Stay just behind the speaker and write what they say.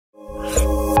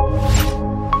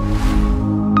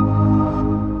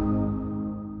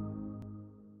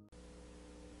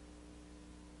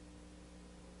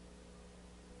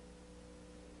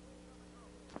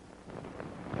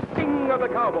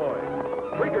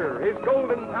Scavenger, his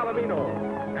golden Palomino,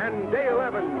 and Dale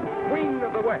Evans, Queen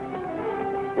of the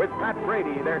West, with Pat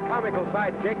Brady, their comical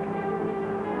sidekick,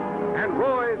 and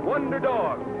Roy's wonder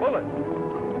dog, Bullet.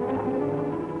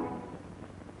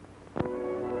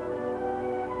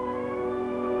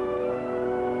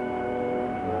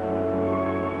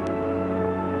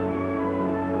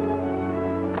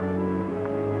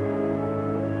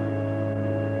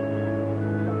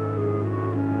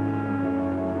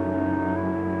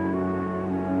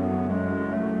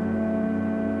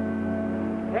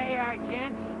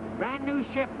 Brand new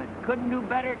shipment. Couldn't do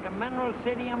better at the Mineral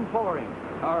City Emporium.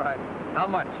 All right. How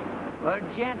much? Well,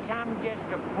 gents, I'm just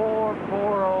a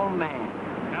poor old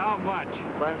man. How much?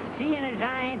 Well, seeing as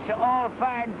I ain't so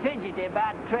all-fired fidgety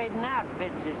about trading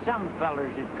outfits as some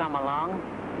fellers have come along.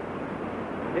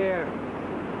 Here.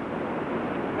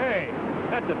 Hey,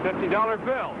 that's a $50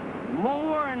 bill.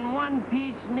 More than one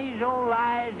piece than these old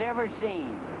eyes ever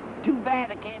seen. Too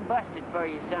bad I can't bust it for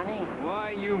you, sonny.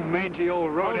 Why, you mangy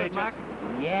old road agent. Mac?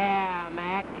 Yeah,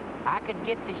 Mac. I could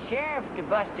get the sheriff to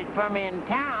bust it for me in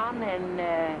town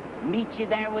and meet you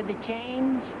there with the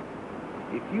change.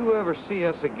 If you ever see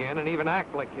us again and even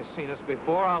act like you've seen us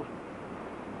before, I'll...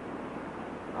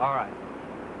 All right.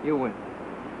 You win.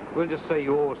 We'll just say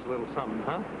you owe us a little something,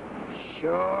 huh?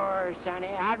 Sure, sonny.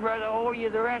 I'd rather owe you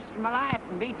the rest of my life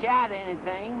than beat you out of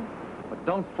anything. But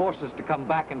don't force us to come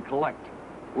back and collect.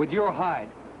 With your hide.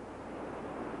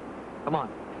 Come on.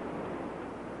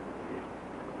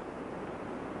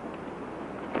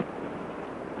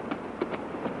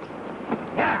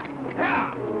 Yeah!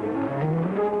 Yeah!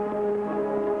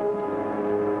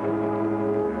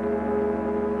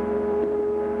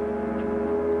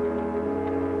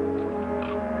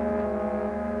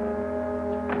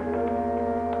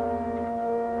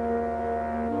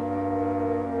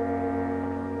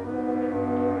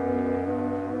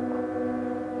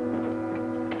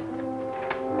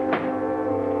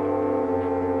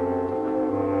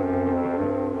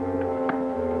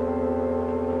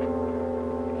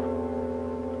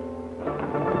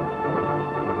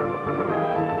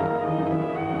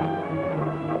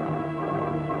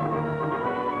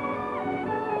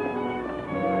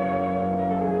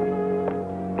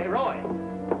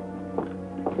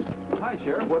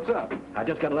 Sheriff, what's up? I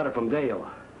just got a letter from Dale.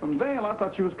 From Dale? I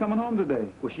thought she was coming home today.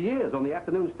 Well, she is on the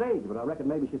afternoon stage, but I reckon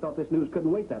maybe she thought this news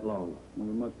couldn't wait that long. Well,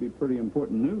 it must be pretty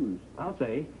important news. I'll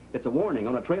say. It's a warning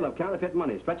on a trail of counterfeit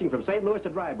money stretching from St. Louis to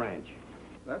Dry Branch.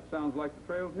 That sounds like the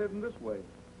trail's heading this way.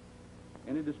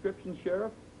 Any descriptions,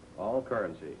 Sheriff? All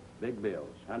currency. Big bills.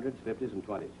 Hundreds, 50s, and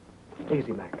 20s.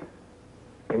 Easy, Mac.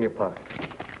 In your pocket.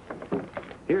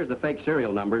 Here's the fake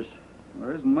serial numbers.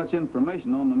 There isn't much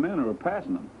information on the men who are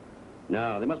passing them.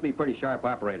 No, they must be pretty sharp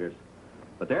operators.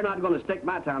 But they're not going to stick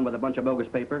my town with a bunch of bogus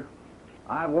paper.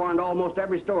 I've warned almost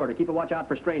every store to keep a watch out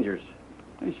for strangers.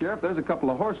 Hey, Sheriff, there's a couple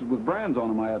of horses with brands on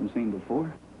them I haven't seen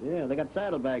before. Yeah, they got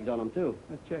saddlebags on them, too.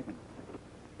 Let's check it.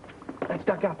 Let's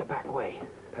duck out the back way.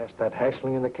 Past that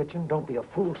hassling in the kitchen. Don't be a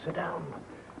fool. Sit down.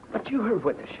 But you heard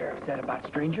what the sheriff said about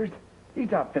strangers.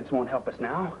 These outfits won't help us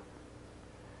now.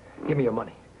 Give me your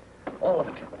money. All of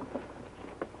it.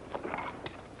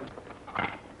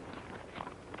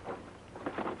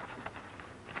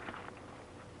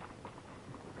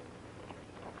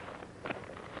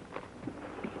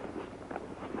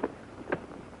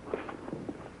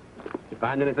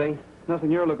 Find anything?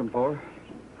 Nothing you're looking for.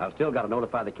 I've still got to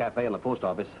notify the cafe and the post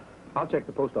office. I'll check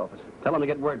the post office. Tell them to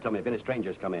get word to me if any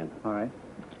strangers come in. All right.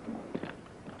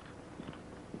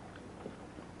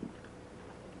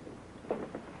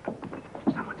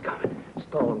 Someone's coming.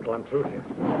 Stall until I'm through here.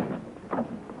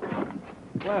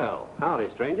 Well, howdy,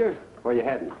 stranger. Where you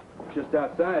heading? Just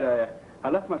outside. I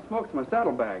left my smokes in my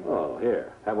saddlebag. Oh,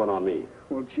 here. Have one on me.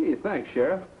 Well, gee, thanks,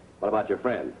 Sheriff. What about your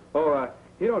friend? Oh,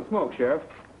 he don't smoke, Sheriff.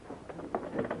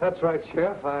 That's right,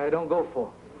 Sheriff. I don't go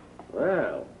for.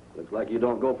 Well, looks like you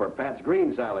don't go for Pat's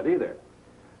green salad either.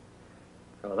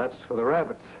 Oh, that's for the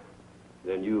rabbits.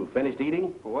 Then you finished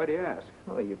eating? Well, why do you ask?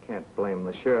 Well, you can't blame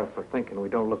the sheriff for thinking we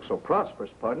don't look so prosperous,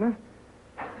 partner.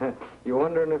 You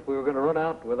wondering if we were going to run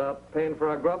out without paying for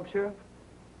our grub, Sheriff?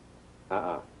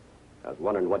 Uh-uh. I was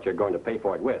wondering what you're going to pay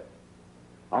for it with.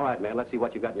 All right, man, let's see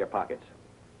what you got in your pockets.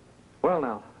 Well,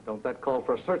 now, don't that call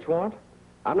for a search warrant?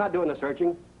 I'm not doing the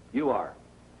searching. You are.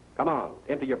 Come on,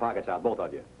 empty your pockets out, both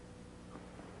of you.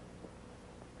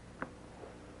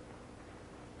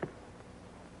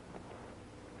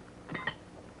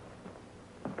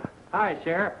 Hi,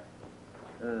 Sheriff.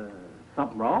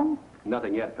 Something wrong?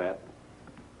 Nothing yet, Pat.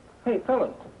 Hey,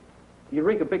 fellas,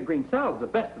 Eureka Big Green Salad's the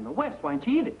best in the West. Why don't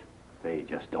you eat it? They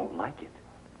just don't like it.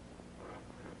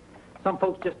 Some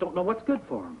folks just don't know what's good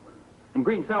for them. And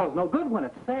green salad's no good when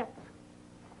it sets.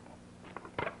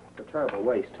 It's a terrible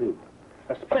waste, too.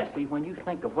 Especially when you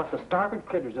think of what the starving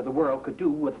critters of the world could do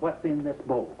with what's in this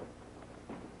bowl.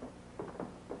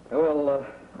 Well,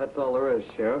 that's all there is,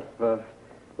 Sheriff.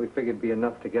 We figured it'd be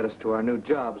enough to get us to our new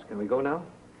jobs. Can we go now?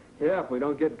 Yeah, if we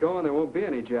don't get going, there won't be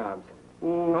any jobs.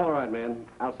 All right, man.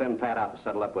 I'll send Pat out to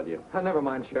settle up with you. Never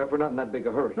mind, Sheriff. We're not in that big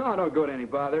a hurry. No, don't go to any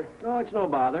bother. No, it's no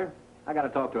bother. I got to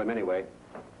talk to him anyway.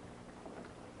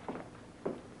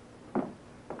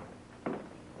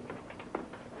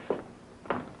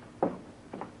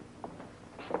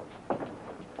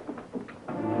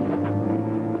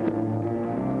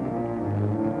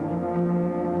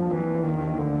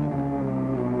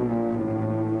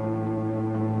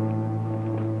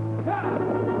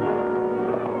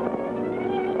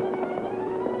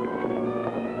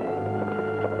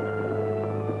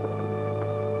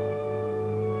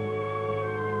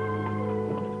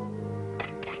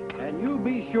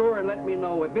 Sure, and let me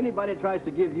know if anybody tries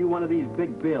to give you one of these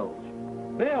big bills.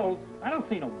 Bills? I don't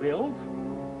see no bills.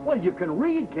 Well, you can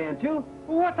read, can't you?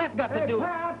 Well, what's that got to do with...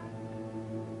 Pat!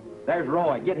 There's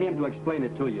Roy. Get him to explain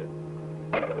it to you.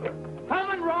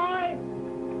 Coming, Roy!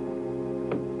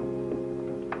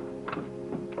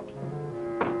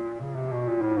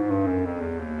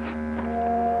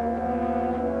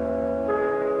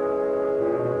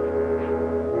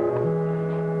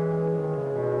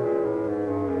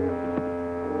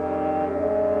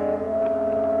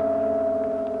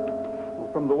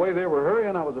 From the way they were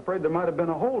hurrying, I was afraid there might have been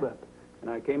a holdup. And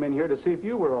I came in here to see if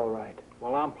you were all right.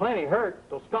 Well, I'm plenty hurt.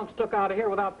 Those skunks took out of here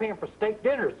without paying for steak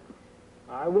dinners.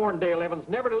 I warned Dale Evans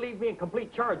never to leave me in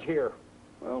complete charge here.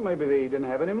 Well, maybe they didn't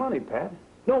have any money, Pat.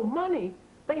 No money?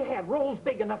 They had rolls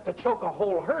big enough to choke a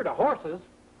whole herd of horses.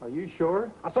 Are you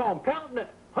sure? I saw them counting it.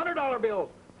 $100 bills,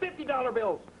 $50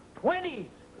 bills, 20s,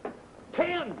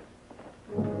 10s.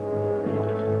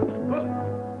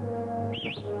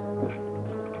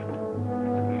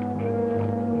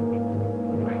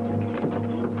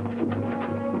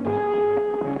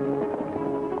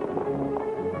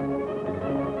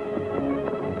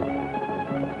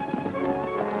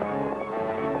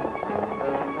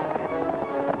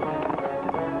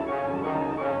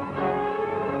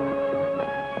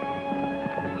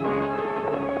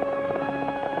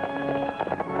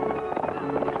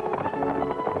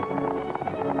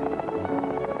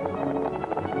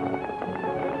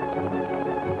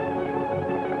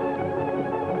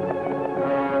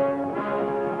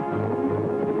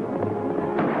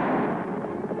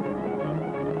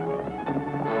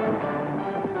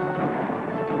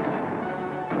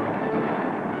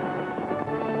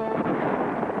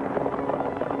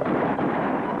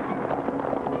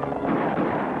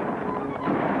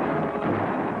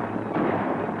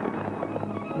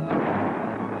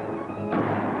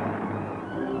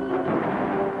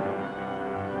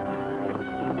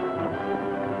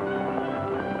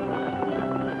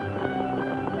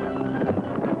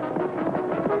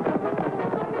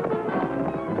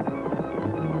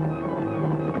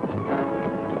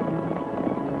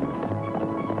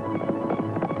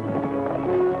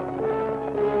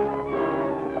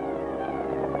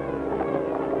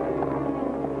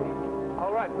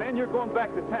 You're going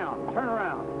back to town. Turn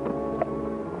around.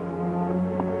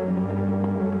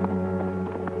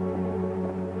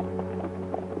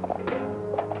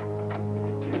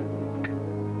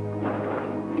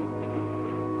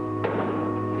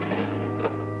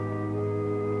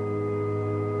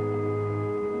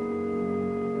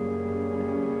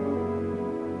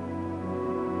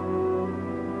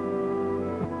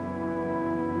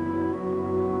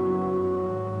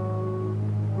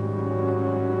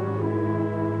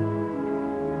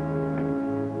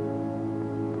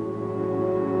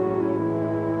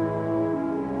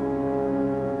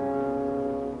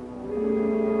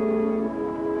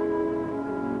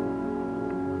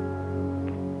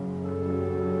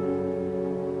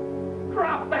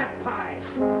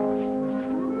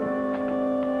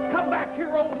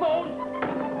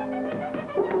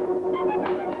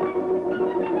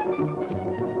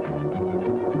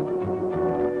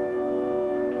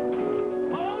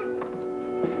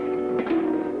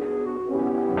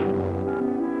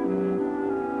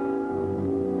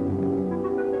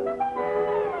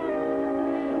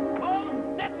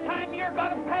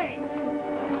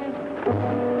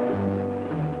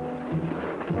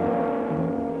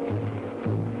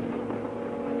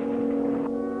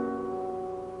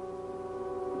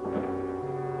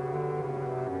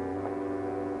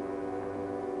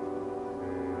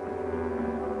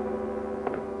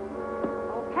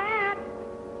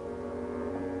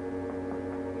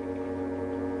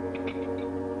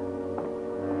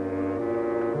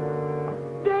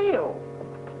 Dale!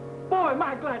 am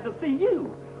I glad to see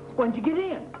you. When'd you get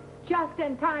in? Just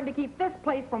in time to keep this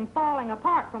place from falling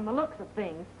apart from the looks of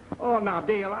things. Oh, now,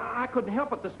 Dale, I couldn't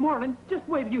help it this morning. Just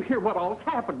wait till you hear what all's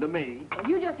happened to me. Well,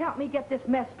 you just help me get this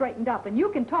mess straightened up, and you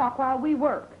can talk while we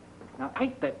work. Now,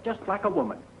 ain't that just like a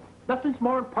woman? Nothing's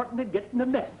more important than getting the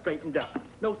mess straightened up.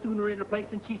 No sooner in her place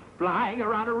than she's flying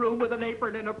around a room with an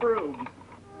apron and a broom.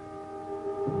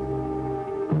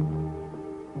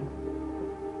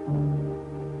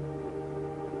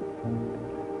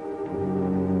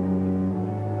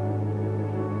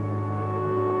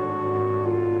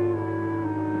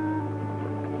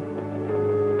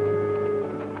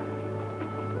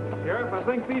 Sheriff, I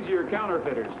think these are your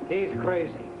counterfeiters. He's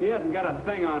crazy. He hasn't got a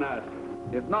thing on us.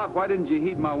 If not, why didn't you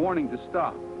heed my warning to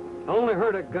stop? I only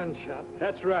heard a gunshot.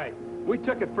 That's right. We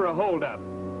took it for a holdup.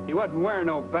 He wasn't wearing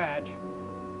no badge.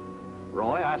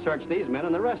 Roy, I searched these men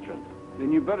in the restaurant.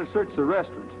 Then you better search the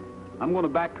restaurant. I'm going to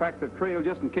backtrack the trail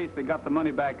just in case they got the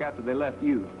money back after they left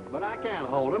you. But I can't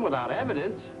hold them without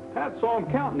evidence. Pat saw him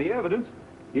counting the evidence.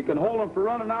 You can hold him for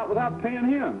running out without paying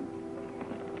him.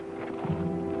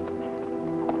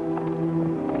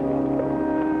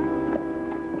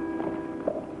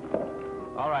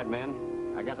 All right, men.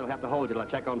 I guess I'll have to hold you till I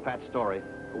check on Pat's story.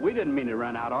 We didn't mean to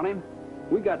run out on him.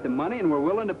 We got the money and we're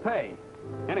willing to pay.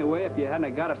 Anyway, if you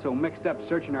hadn't got us so mixed up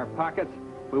searching our pockets,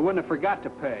 we wouldn't have forgot to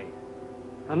pay.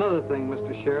 Another thing,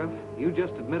 Mr. Sheriff, you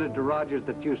just admitted to Rogers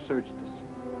that you searched us.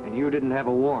 And you didn't have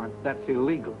a warrant. That's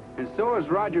illegal. And so is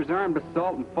Rogers' armed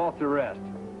assault and false arrest.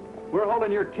 We're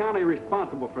holding your county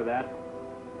responsible for that.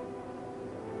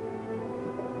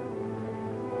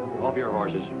 Off your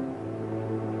horses.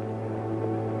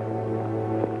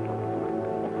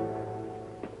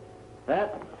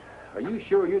 Pat, are you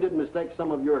sure you didn't mistake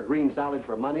some of your green salad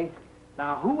for money?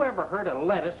 Now, who ever heard of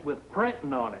lettuce with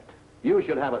printing on it? You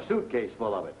should have a suitcase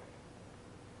full of it.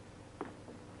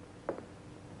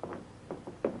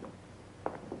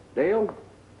 Dale,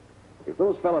 if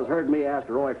those fellas heard me ask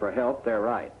Roy for help, they're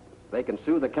right. They can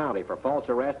sue the county for false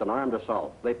arrest and armed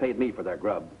assault. They paid me for their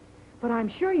grub. But I'm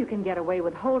sure you can get away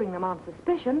with holding them on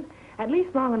suspicion, at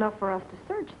least long enough for us to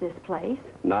search this place.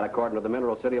 Not according to the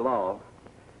Mineral City law.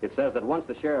 It says that once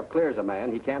the sheriff clears a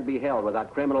man, he can't be held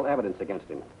without criminal evidence against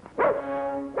him.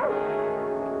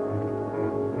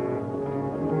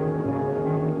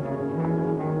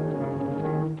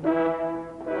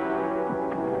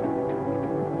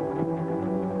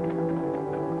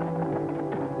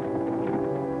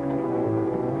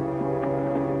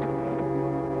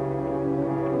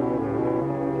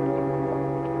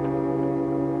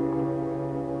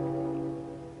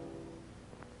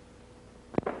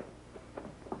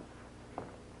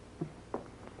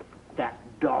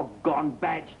 Doggone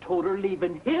badge toter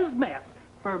leaving his mess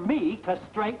for me to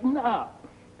straighten up.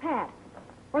 Pat,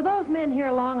 were those men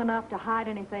here long enough to hide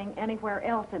anything anywhere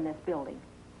else in this building?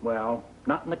 Well,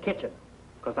 not in the kitchen,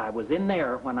 because I was in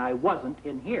there when I wasn't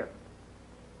in here.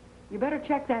 You better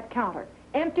check that counter.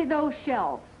 Empty those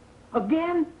shelves.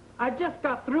 Again? I just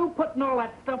got through putting all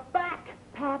that stuff back.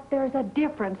 Pat, there's a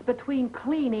difference between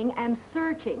cleaning and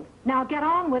searching. Now get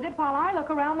on with it while I look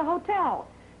around the hotel.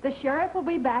 The sheriff will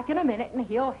be back in a minute, and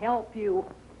he'll help you.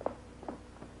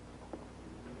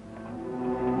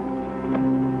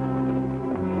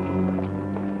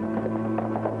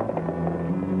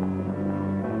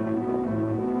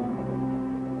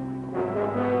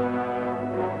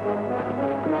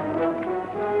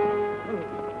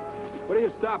 What are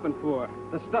you stopping for?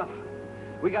 The stuff.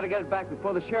 We got to get it back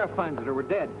before the sheriff finds it, or we're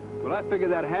dead. Well, I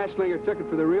figured that hashslinger took it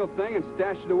for the real thing and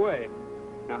stashed it away.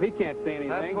 Now, he can't say anything.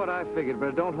 That's what I figured, but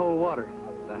it don't hold water.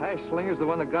 The hash slinger's the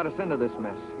one that got us into this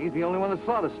mess. He's the only one that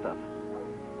saw the stuff.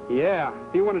 Yeah,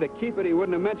 if he wanted to keep it, he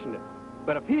wouldn't have mentioned it.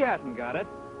 But if he hasn't got it,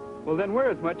 well, then we're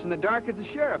as much in the dark as the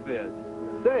sheriff is.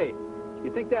 Say,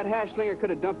 you think that hashslinger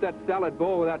could have dumped that salad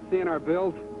bowl without seeing our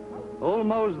bills? Old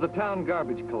Mo's the town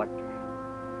garbage collector.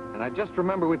 And I just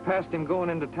remember we passed him going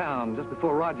into town just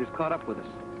before Rogers caught up with us.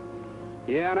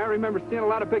 Yeah, and I remember seeing a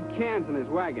lot of big cans in his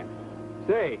wagon.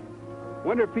 Say,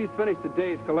 wonder if he's finished the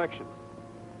day's collection.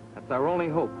 That's our only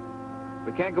hope.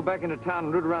 We can't go back into town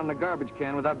and root around in a garbage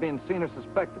can without being seen or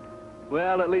suspected.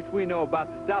 Well, at least we know about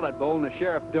the salad bowl and the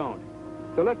sheriff don't.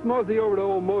 So let's mosey over to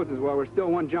old Moses while we're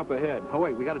still one jump ahead. Oh,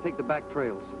 wait, we got to take the back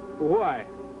trails. Why?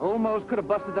 Old Mose could have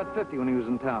busted that 50 when he was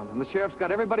in town, and the sheriff's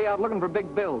got everybody out looking for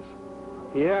big bills.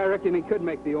 Yeah, I reckon he could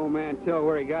make the old man tell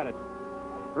where he got it.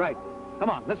 Right. Come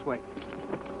on, this way.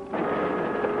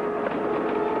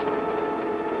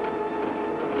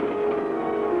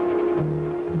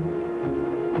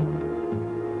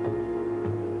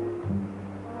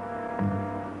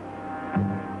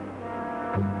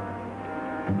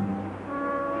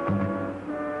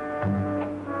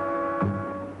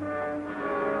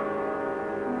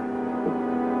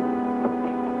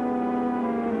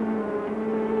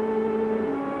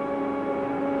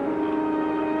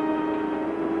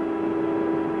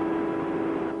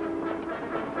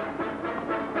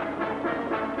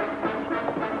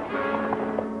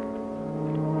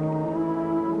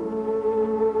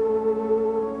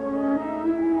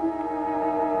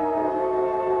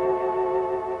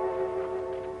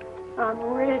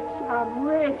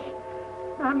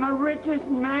 I'm the richest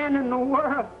man in the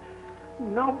world.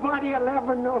 Nobody will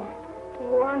ever know.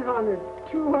 100,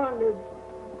 200.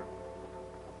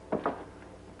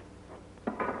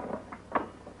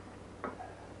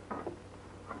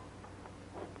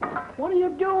 What are you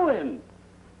doing?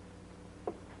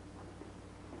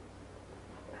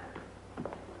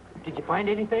 Did you find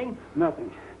anything?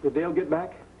 Nothing. Did Dale get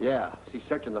back? Yeah, she's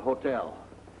searching the hotel.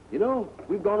 You know,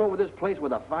 we've gone over this place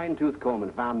with a fine-tooth comb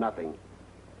and found nothing.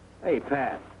 Hey,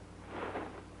 Pat,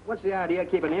 what's the idea of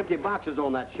keeping empty boxes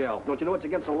on that shelf? Don't you know it's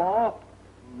against the law?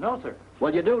 No, sir.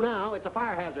 Well, you do now. It's a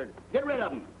fire hazard. Get rid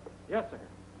of them. Yes, sir.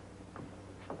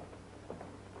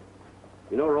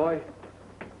 You know, Roy,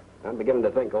 I'm beginning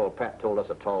to think old Pat told us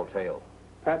a tall tale.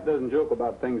 Pat doesn't joke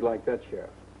about things like that, Sheriff.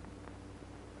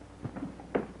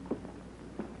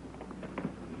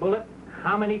 Bullet,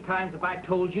 how many times have I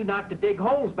told you not to dig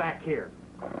holes back here?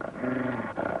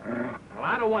 Well,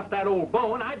 I don't want that old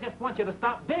bone. I just want you to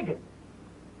stop digging.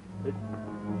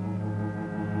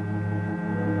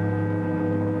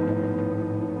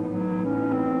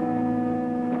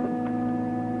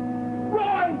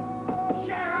 Roy!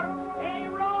 Sheriff! Hey,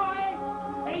 Roy!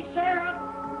 Hey, Sheriff!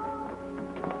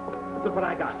 Look what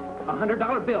I got. A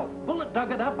 $100 bill. Bullet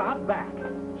dug it up out back.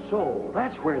 So,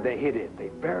 that's where they hid it. They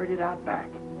buried it out back.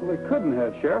 Well, they couldn't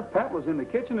have, Sheriff. Pat was in the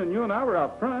kitchen and you and I were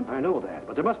out front. I know that,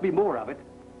 but there must be more of it.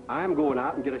 I'm going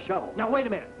out and get a shovel. Now, wait a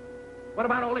minute. What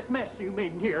about all this mess you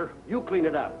made in here? You clean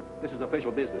it up. This is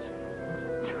official business.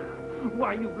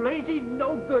 Why, you lazy,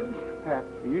 no good. Pat,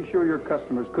 are you sure your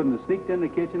customers couldn't have sneaked in the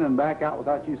kitchen and back out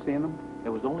without you seeing them?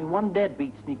 There was only one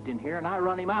deadbeat sneaked in here, and I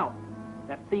run him out.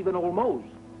 That thieving old Mose.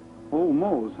 Old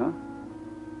Mose, huh?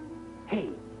 Hey,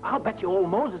 I'll bet you old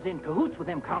Mose is in cahoots with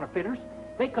them counterfeiters.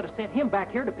 They could have sent him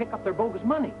back here to pick up their bogus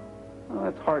money. Well,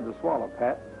 that's hard to swallow,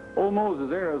 Pat. Old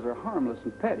Mose's errors are harmless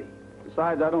and petty.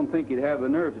 Besides, I don't think he'd have the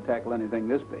nerve to tackle anything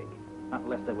this big. Not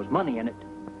unless there was money in it.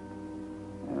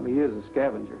 Well, he is a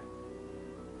scavenger.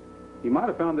 He might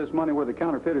have found this money where the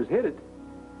counterfeiters hid it.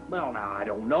 Well, now, I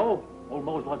don't know. Old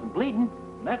Mose wasn't bleeding,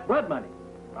 and that's blood money.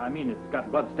 I mean, it's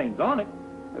got blood stains on it.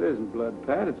 It isn't blood,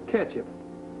 Pat. It's ketchup.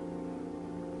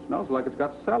 Smells like it's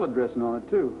got salad dressing on it,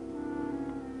 too.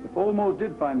 If old Mose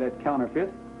did find that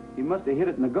counterfeit, he must have hid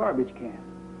it in the garbage can.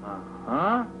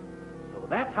 Uh-huh. So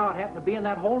that's how it happened to be in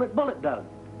that hole that Bullet dug.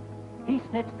 He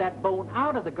snitched that bone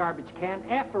out of the garbage can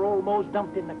after old Mose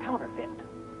dumped in the counterfeit.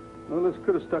 Well, this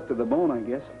could have stuck to the bone, I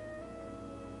guess.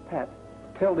 Pat,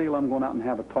 tell Dale I'm going out and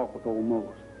have a talk with old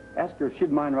Mose. Ask her if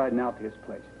she'd mind riding out to his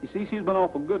place. You see, she's been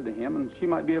awful good to him, and she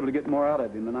might be able to get more out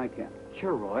of him than I can.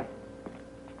 Sure, Roy.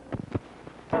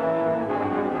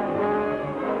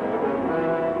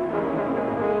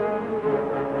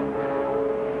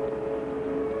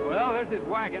 Well, there's his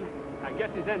wagon. I guess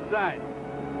he's inside.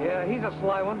 Yeah, he's a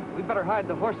sly one. We better hide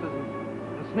the horses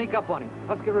and sneak up on him.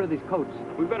 Let's get rid of these coats.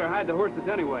 We better hide the horses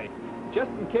anyway,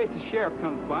 just in case the sheriff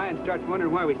comes by and starts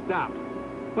wondering why we stopped.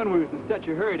 When we was in such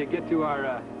a hurry to get to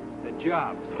our,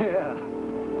 jobs. Yeah.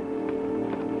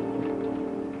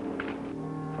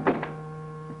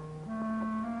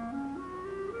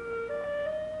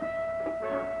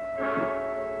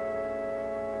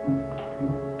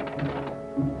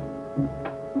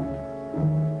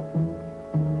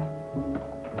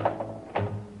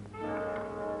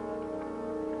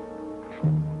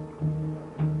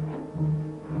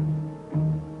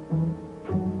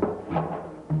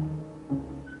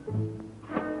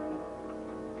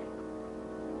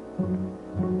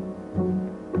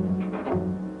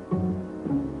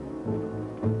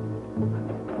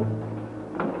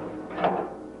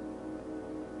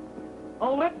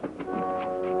 Hold it.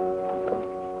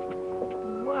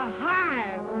 Well,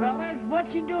 hi, fellas.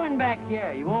 What you doing back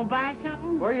here? You want to buy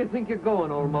something? Where do you think you're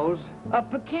going, old Mose?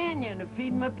 Up a canyon to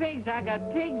feed my pigs. I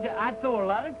got pigs. I throw a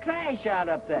lot of trash out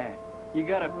up there. You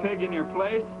got a pig in your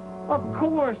place? Of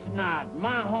course not.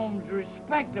 My home's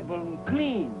respectable and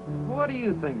clean. What do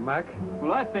you think, Mac?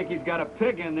 Well, I think he's got a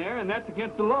pig in there, and that's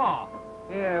against the law.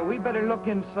 Yeah, we better look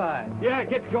inside. Yeah,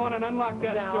 get going and unlock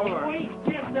that Now, door. wait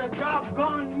just a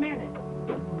doggone minute.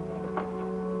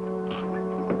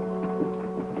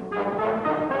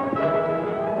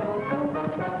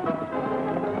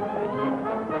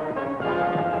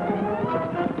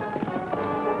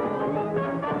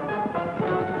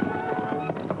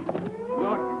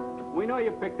 Look, we know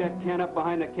you picked that can up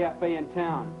behind the cafe in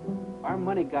town. Our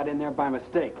money got in there by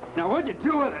mistake. Now, what'd you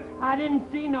do with it? I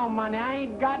didn't see no money. I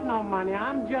ain't got no money.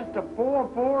 I'm just a poor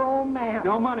old man.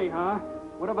 No money, huh?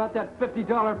 What about that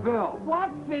 $50 bill?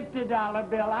 What $50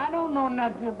 bill? I don't know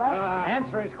nothing about it.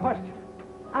 Answer his question.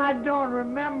 I don't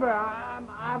remember.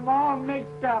 I'm all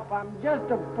mixed up. I'm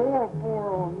just a poor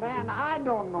old man. I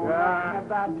don't know nothing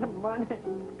about the money.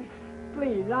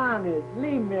 Please, honest,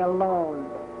 leave me alone.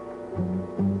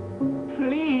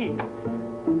 Please.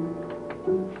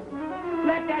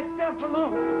 Let that stuff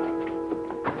alone.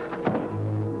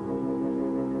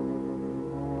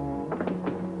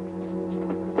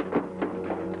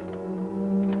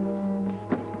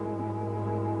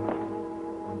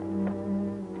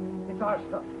 It's our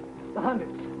stuff. The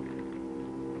hundreds.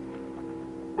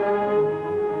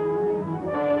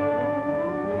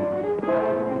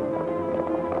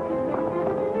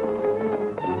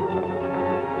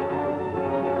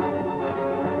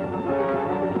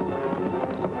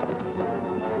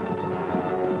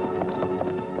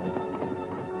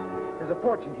 There's a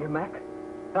fortune here, Mac.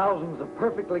 Thousands of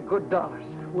perfectly good dollars.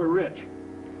 We're rich.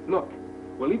 Look,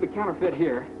 we'll leave the counterfeit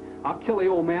here. I'll kill the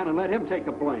old man and let him take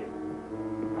the blame.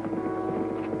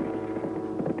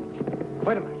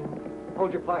 Wait a minute.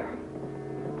 Hold your fire.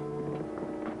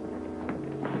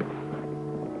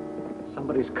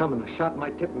 Somebody's coming. A shot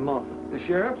might tip him off. The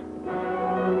sheriff?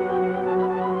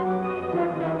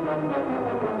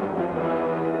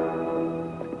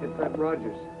 Hit that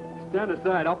Rogers. Stand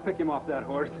aside. I'll pick him off that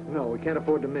horse. No, we can't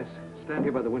afford to miss. Stand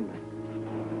here by the window.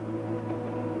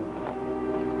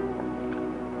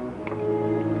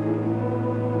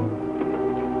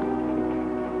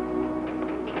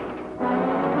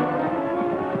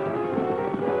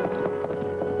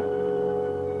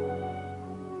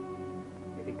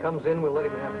 If he comes in, we'll let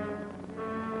him have it.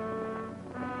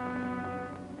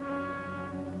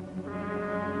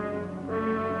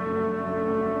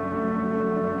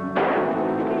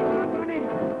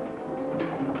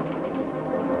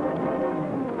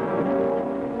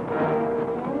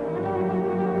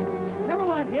 Never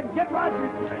mind him. Get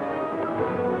Rogers.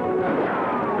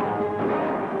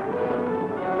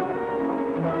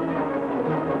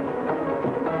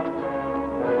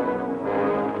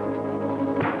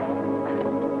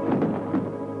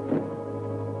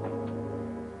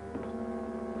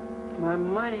 My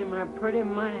money, my pretty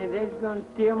money. They're gonna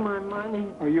steal my money.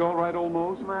 Are you all right, old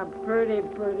Mose? My pretty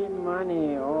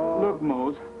money. Oh. Look,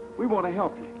 Mose, we want to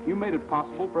help you. You made it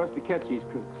possible for us to catch these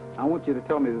crooks. I want you to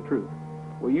tell me the truth.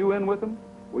 Were you in with them?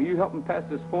 Were you helping pass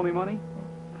this phony money?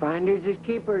 Finders is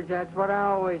keepers. That's what I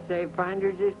always say.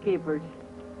 Finders is keepers.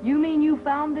 You mean you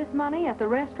found this money at the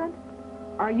restaurant?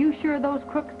 Are you sure those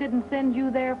crooks didn't send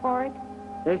you there for it?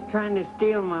 They're trying to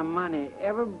steal my money.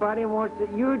 Everybody wants it.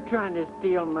 You're trying to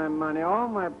steal my money. All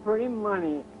my pretty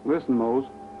money. Listen, Mose,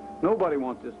 nobody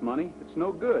wants this money. It's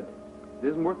no good. It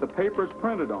isn't worth the paper it's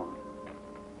printed on.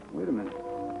 Wait a minute.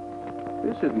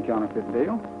 This isn't counterfeit,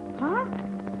 Dale. Huh?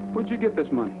 Where'd you get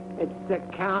this money? It's the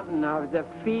counting of the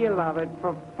feel of it.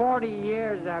 For 40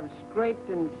 years, I've scraped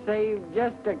and saved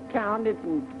just to count it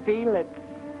and feel it.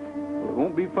 Well, it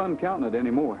won't be fun counting it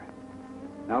anymore.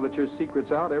 Now that your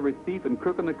secret's out, every thief and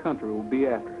crook in the country will be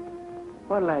after it.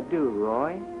 What'll I do,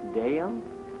 Roy? Dale?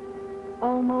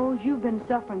 Oh, Mose, you've been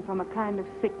suffering from a kind of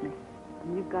sickness,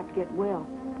 and you've got to get well.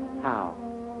 How?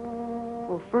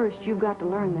 Well, first, you've got to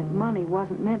learn that money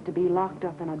wasn't meant to be locked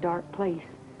up in a dark place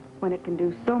when it can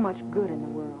do so much good in the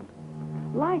world.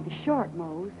 Life is short,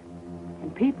 Mose,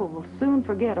 and people will soon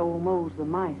forget old Mose the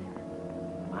miser.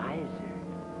 Miser?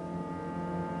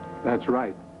 That's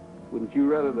right. Wouldn't you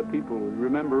rather the people would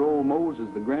remember old Mose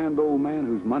as the grand old man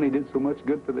whose money did so much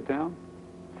good for the town?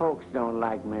 Folks don't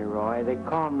like me, Roy. They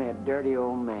call me a dirty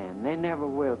old man. They never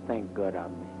will think good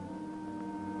of me.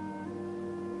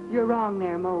 You're wrong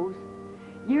there, Mose.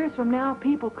 Years from now,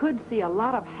 people could see a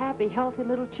lot of happy, healthy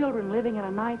little children living in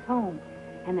a nice home.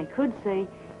 And they could say,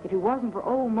 if it wasn't for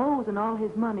old Mose and all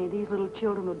his money, these little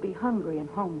children would be hungry and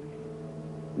homeless.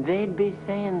 They'd be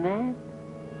saying that?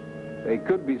 They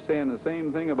could be saying the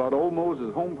same thing about old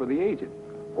Mose's home for the aged.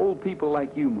 Old people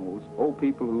like you, Mose. Old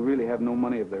people who really have no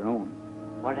money of their own.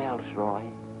 What else, Roy?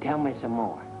 Tell me some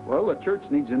more. Well, the church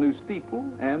needs a new steeple,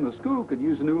 and the school could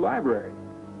use a new library.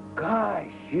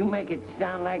 Gosh, you make it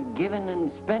sound like giving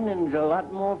and spending's a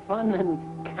lot more fun than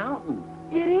counting.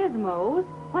 It is, Mose.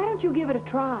 Why don't you give it a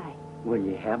try? Will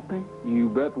you help me? You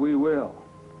bet we will.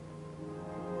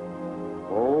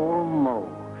 Old Mose,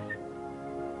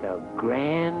 the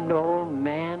grand old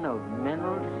man of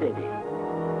Mineral City.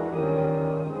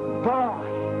 Boy!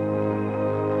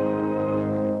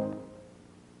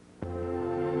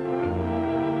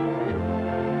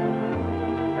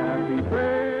 Happy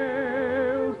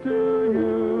trails to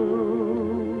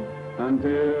you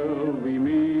until we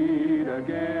meet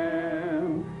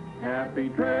again. Happy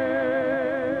trails.